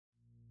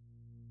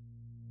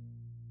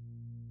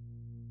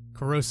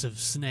Corrosive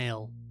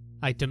Snail.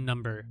 Item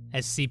number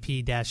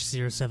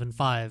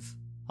SCP-075.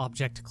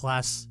 Object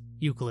Class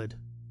Euclid.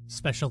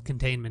 Special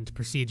Containment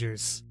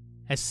Procedures.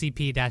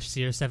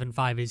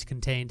 SCP-075 is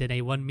contained in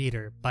a 1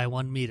 meter by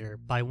 1 meter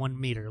by 1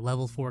 meter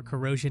Level 4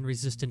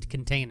 corrosion-resistant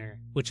container,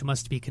 which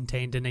must be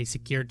contained in a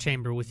secure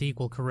chamber with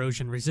equal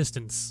corrosion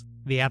resistance.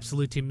 The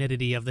absolute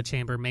humidity of the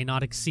chamber may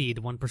not exceed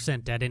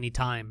 1% at any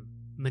time.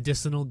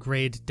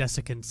 Medicinal-grade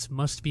desiccants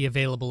must be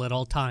available at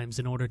all times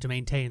in order to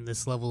maintain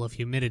this level of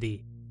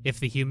humidity. If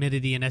the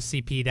humidity in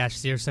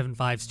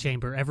SCP-075's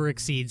chamber ever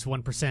exceeds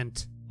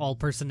 1%, all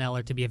personnel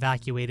are to be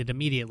evacuated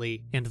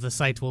immediately, and the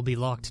site will be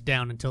locked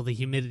down until the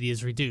humidity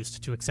is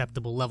reduced to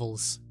acceptable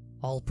levels.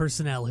 All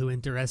personnel who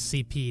enter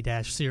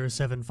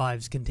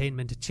SCP-075's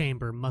containment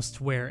chamber must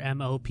wear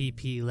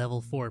MOPP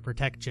Level 4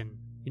 protection.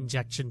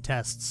 Injection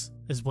tests,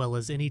 as well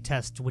as any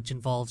test which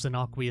involves an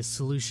aqueous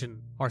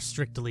solution, are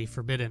strictly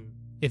forbidden.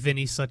 If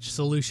any such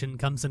solution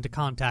comes into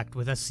contact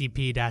with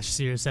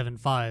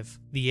SCP-075,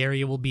 the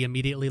area will be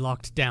immediately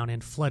locked down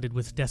and flooded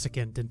with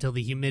desiccant until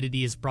the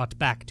humidity is brought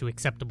back to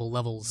acceptable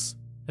levels.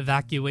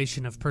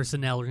 Evacuation of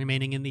personnel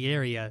remaining in the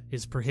area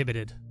is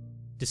prohibited.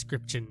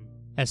 Description: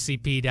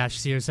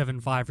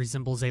 SCP-075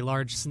 resembles a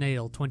large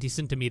snail 20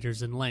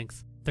 centimeters in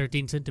length,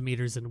 13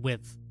 centimeters in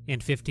width,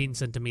 and 15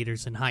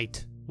 centimeters in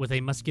height, with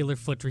a muscular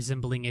foot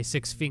resembling a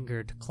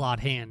 6-fingered,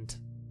 clawed hand.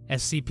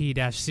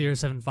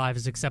 SCP-075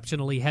 is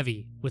exceptionally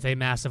heavy, with a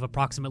mass of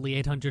approximately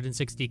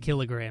 860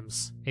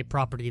 kilograms, a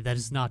property that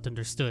is not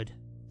understood.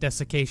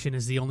 Desiccation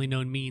is the only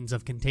known means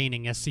of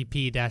containing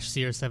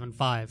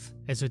SCP-075,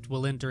 as it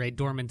will enter a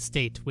dormant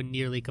state when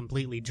nearly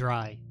completely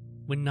dry.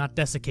 When not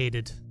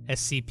desiccated,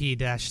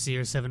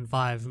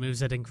 SCP-075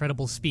 moves at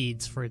incredible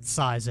speeds for its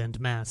size and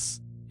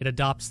mass. It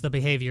adopts the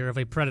behavior of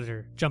a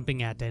predator,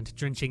 jumping at and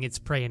drenching its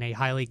prey in a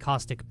highly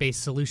caustic base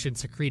solution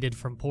secreted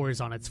from pores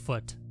on its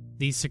foot.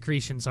 These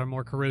secretions are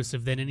more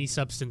corrosive than any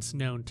substance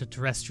known to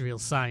terrestrial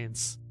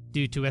science.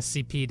 Due to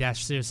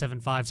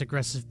SCP-075's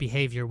aggressive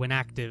behavior when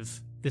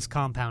active, this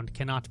compound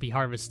cannot be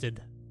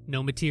harvested.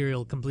 No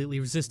material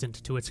completely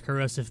resistant to its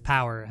corrosive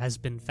power has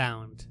been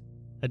found.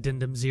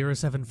 Addendum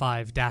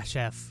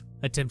 075-F.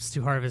 Attempts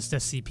to harvest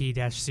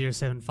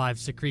SCP-075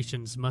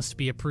 secretions must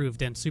be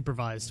approved and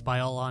supervised by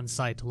all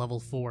on-site Level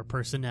 4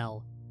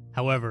 personnel.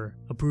 However,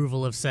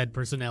 approval of said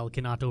personnel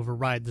cannot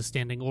override the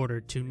standing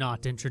order to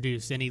not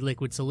introduce any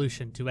liquid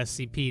solution to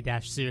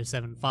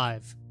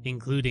SCP-075,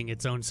 including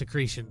its own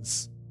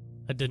secretions.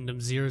 Addendum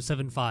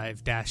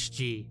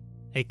 075-G.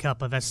 A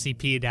cup of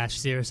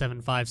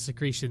SCP-075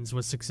 secretions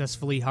was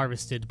successfully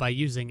harvested by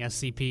using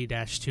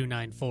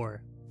SCP-294.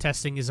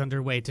 Testing is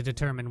underway to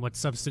determine what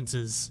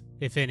substances,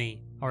 if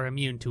any, are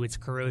immune to its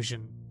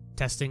corrosion.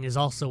 Testing is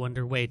also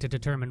underway to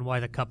determine why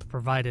the cup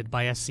provided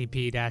by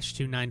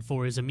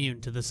SCP-294 is immune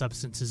to the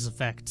substance's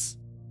effects.